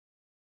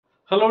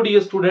Hello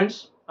dear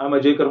students, I am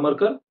Ajay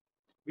Karmarkar.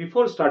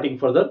 Before starting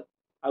further,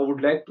 I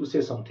would like to say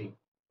something.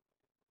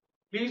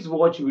 Please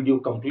watch video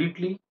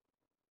completely,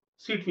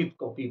 sit with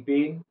copy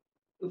pen.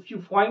 If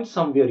you find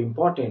somewhere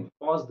important,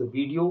 pause the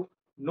video,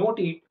 note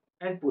it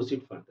and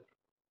proceed further.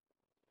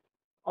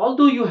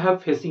 Although you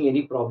have facing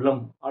any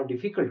problem or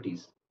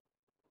difficulties,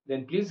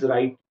 then please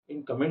write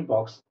in comment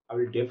box. I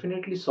will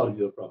definitely solve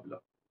your problem.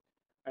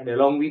 And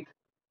along with,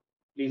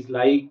 please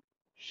like,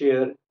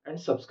 share and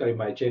subscribe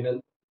my channel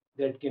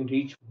that can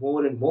reach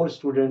more and more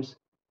students.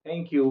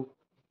 Thank you.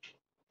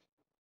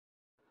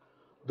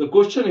 The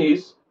question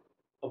is,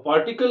 a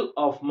particle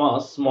of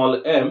mass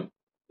small m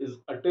is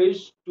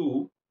attached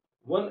to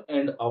one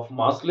end of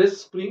massless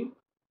spring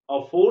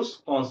of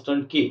force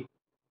constant K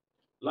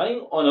lying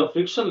on a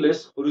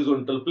frictionless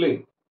horizontal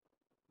plane.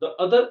 The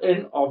other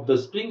end of the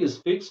spring is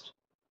fixed.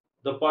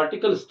 The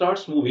particle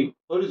starts moving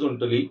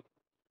horizontally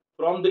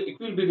from the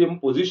equilibrium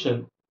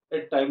position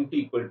at time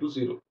t equal to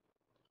 0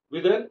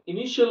 with an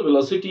initial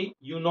velocity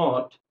u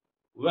naught.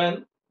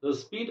 When the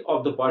speed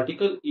of the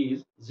particle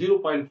is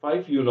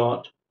 0.5 u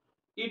naught,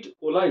 it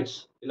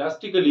collides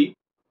elastically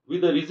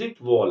with a rigid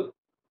wall.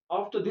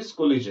 After this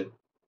collision,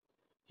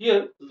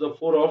 here the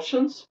four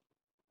options.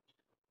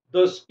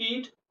 The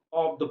speed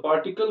of the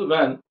particle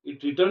when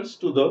it returns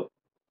to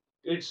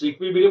its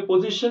equilibrium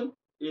position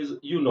is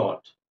u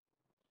naught.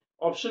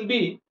 Option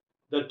B,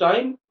 the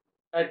time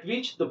at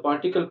which the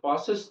particle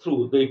passes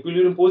through the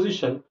equilibrium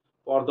position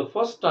for the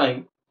first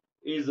time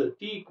is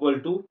t equal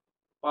to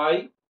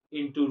pi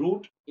into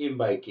root m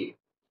by k.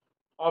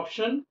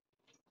 Option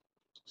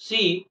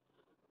C,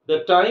 the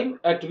time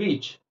at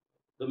which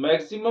the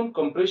maximum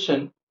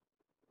compression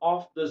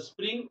of the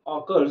spring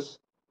occurs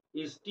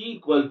is t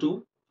equal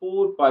to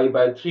 4 pi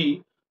by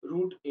 3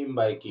 root m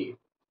by k.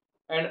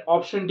 And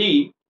option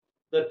D,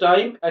 the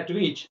time at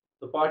which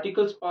the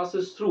particles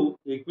passes through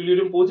the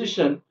equilibrium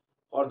position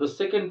for the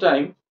second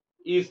time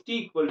is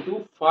t equal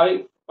to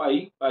 5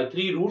 pi by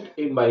 3 root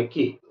m by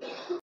k.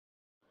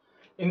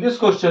 In this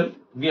question,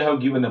 we have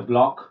given a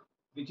block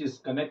which is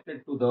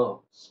connected to the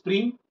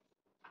spring,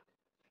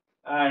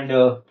 and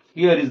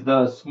here is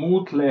the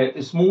smooth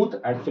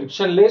and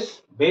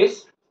frictionless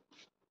base,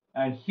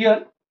 and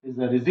here is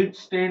the rigid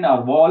stand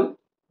or wall.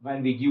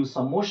 When we give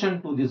some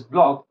motion to this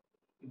block,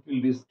 it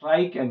will be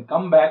strike and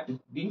come back.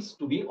 It means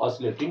to be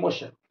oscillatory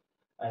motion.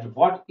 And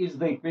what is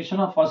the equation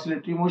of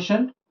oscillatory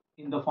motion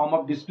in the form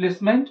of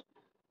displacement?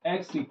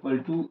 X equal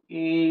to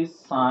a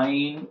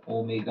sine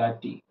omega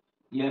t.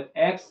 Here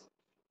x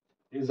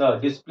is a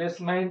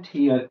displacement,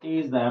 here a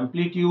is the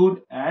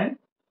amplitude, and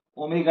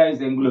omega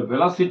is angular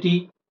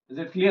velocity. Is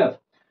it clear?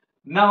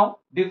 Now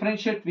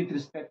differentiate with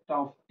respect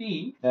of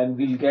t, then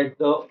we'll get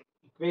the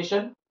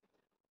equation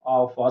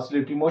of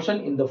oscillatory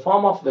motion in the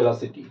form of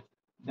velocity.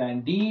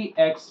 Then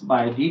dx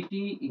by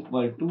dt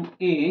equal to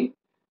a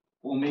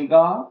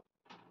omega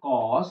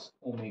cos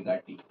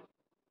omega t.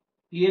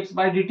 dx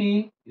by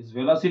dt is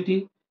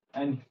velocity,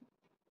 and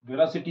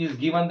velocity is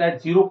given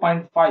that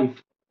 0.5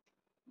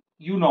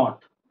 u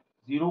naught.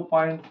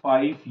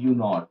 0.5 u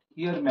naught.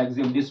 Here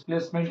maximum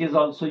displacement is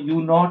also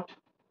u naught,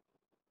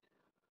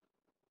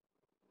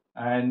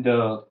 and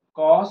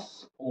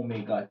cos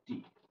omega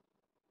t,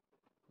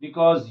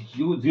 because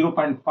u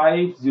 0.5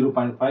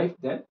 0.5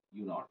 then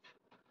u naught.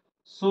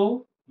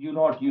 So u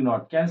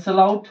naught cancel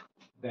out,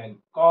 then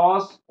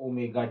cos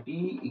omega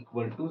t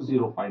equal to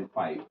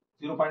 0.5.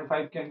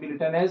 0.5 can be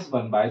written as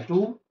 1 by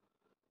 2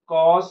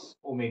 cos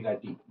omega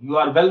t. You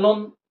are well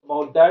known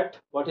about that.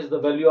 What is the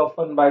value of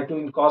 1 by 2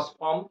 in cos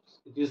form?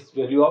 It is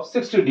value of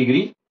 60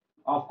 degree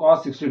of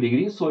cos 60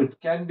 degree. So it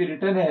can be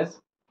written as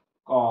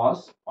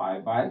cos pi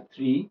by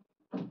 3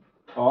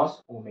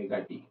 cos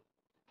omega t.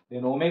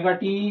 Then omega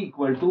t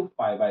equal to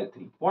pi by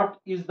 3. What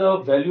is the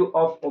value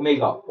of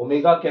omega?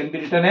 Omega can be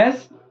written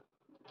as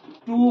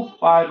 2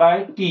 pi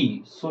by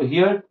t. So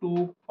here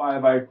 2 pi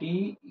by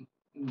t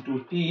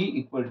into t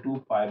equal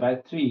to pi by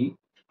 3.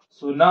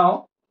 So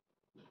now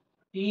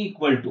t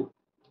equal to,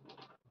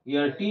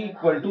 here t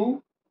equal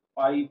to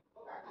pi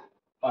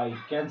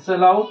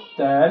cancel out,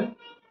 then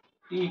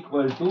t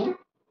equal to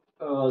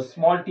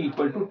small t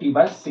equal to t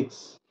by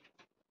 6.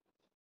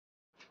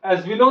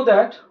 As we know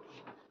that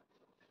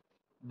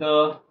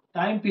the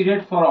time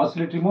period for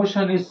oscillatory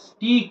motion is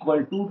t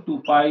equal to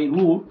 2 pi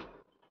root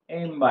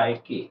m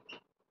by k.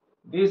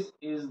 This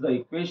is the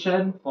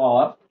equation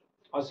for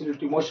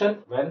oscillatory motion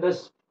when the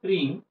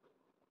spring,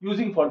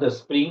 using for the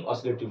spring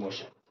oscillatory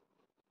motion.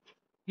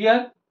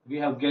 Here we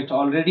have get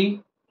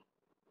already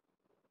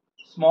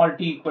small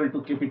t equal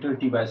to capital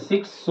T by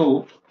 6.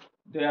 So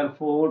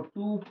therefore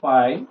 2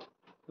 pi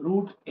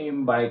root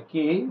m by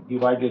k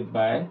divided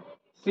by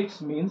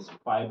 6 means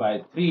pi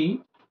by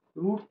 3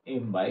 root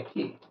m by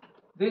k.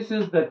 This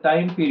is the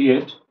time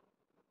period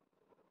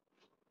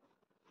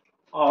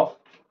of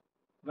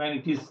when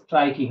it is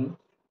striking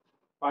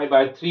pi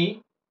by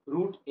 3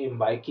 root m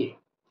by k.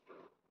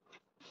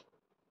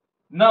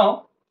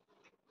 Now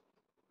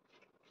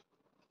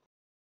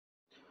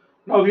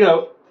we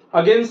have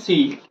again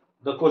see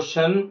the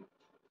question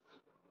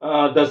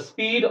The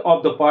speed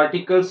of the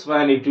particles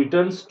when it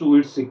returns to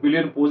its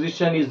equilibrium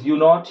position is u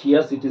naught.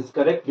 Yes, it is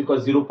correct,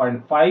 because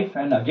 0.5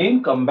 and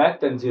again come back,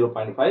 then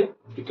 0.5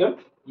 become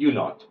u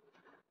naught.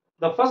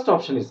 The first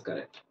option is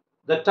correct.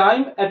 The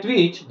time at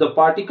which the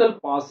particle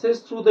passes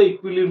through the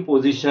equilibrium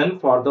position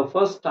for the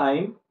first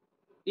time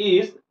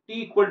is t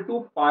equal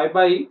to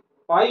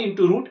pi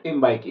into root m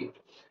by k.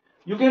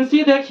 You can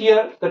see that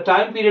here the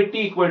time period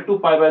t equal to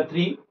pi by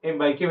 3 m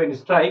by k when you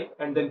strike,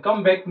 and then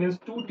come back means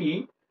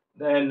 2t,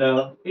 then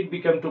it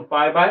become to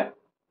pi by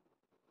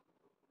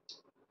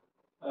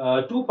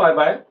 2 pi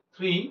by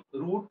 3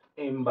 root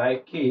m by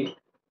k.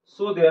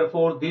 So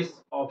therefore this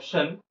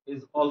option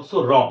is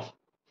also wrong.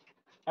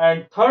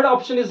 And third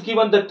option is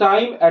given the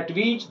time at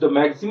which the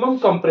maximum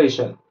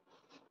compression.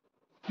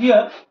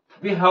 Here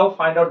we have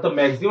find out the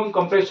maximum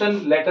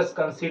compression. Let us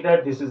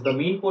consider this is the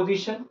mean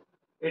position.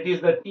 It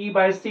is the t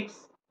by 6.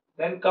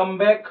 Then come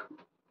back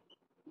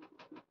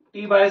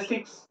t by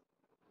 6.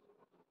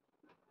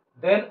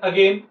 Then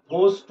again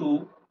goes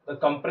to the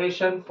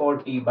compression for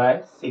t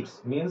by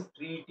 6, means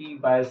 3t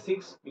by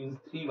 6 means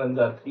 3 1s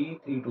are 3,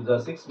 3 2s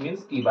are 6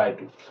 means t by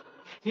 2.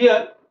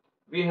 Here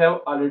we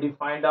have already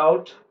find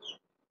out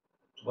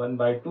 1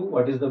 by 2.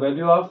 What is the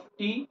value of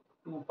t?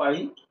 2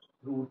 pi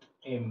root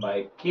m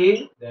by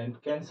k. Then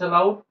cancel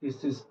out.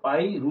 This is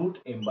pi root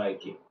m by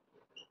k.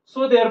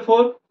 So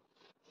therefore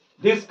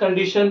this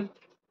condition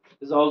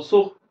is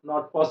also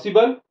not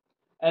possible.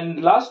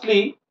 And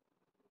lastly,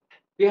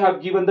 we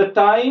have given the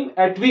time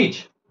at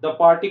which the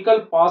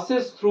particle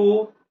passes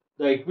through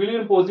the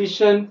equilibrium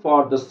position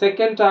for the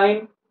second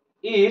time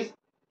is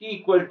t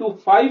equal to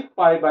 5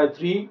 pi by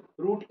 3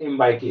 root m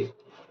by k.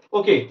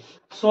 Okay,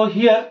 so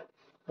here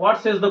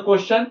what says the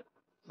question?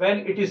 When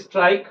it is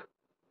strike,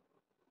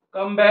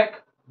 come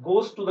back,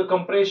 goes to the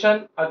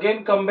compression,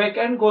 again come back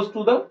and goes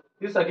to the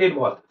this again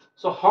wall.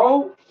 So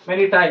how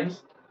many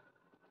times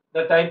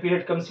the time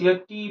period comes here?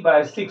 T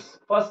by 6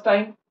 first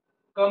time,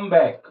 come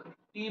back,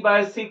 t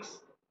by 6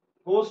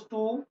 goes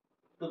to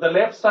the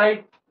left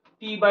side,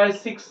 t by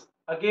 6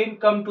 again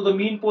come to the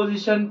mean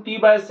position, t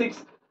by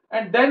 6,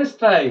 and then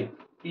strike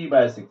t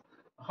by 6.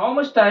 How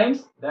much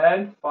times?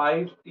 Then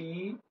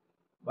 5t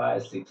by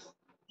 6,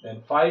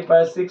 then 5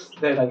 by 6,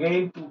 then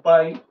again 2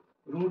 pi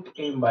root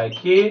m by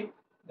k,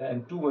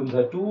 then 2 1s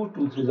are 2,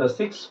 2 3s are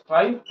 6,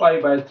 5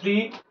 pi by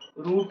 3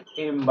 root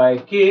m by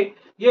k.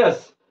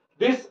 Yes,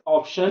 this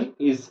option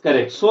is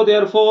correct. So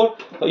therefore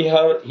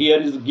here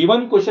is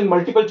given question,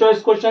 multiple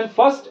choice question,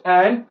 first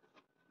and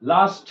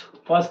last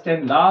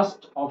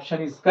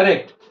option is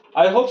correct.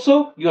 I hope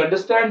so you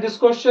understand this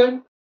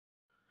question.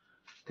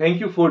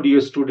 Thank you for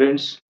dear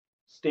students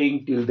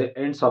staying till the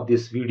ends of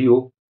this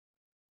video,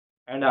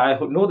 and I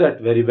know that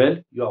very well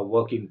you are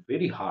working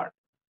very hard,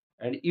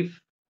 and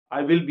if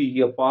I will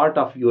be a part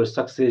of your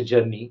success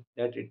journey,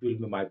 that it will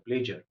be my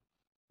pleasure.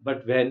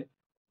 But when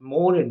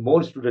more and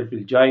more students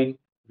will join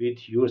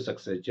with your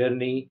success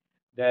journey,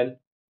 then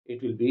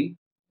it will be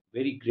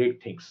very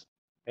great things.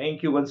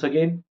 Thank you once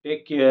again.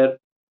 Take care.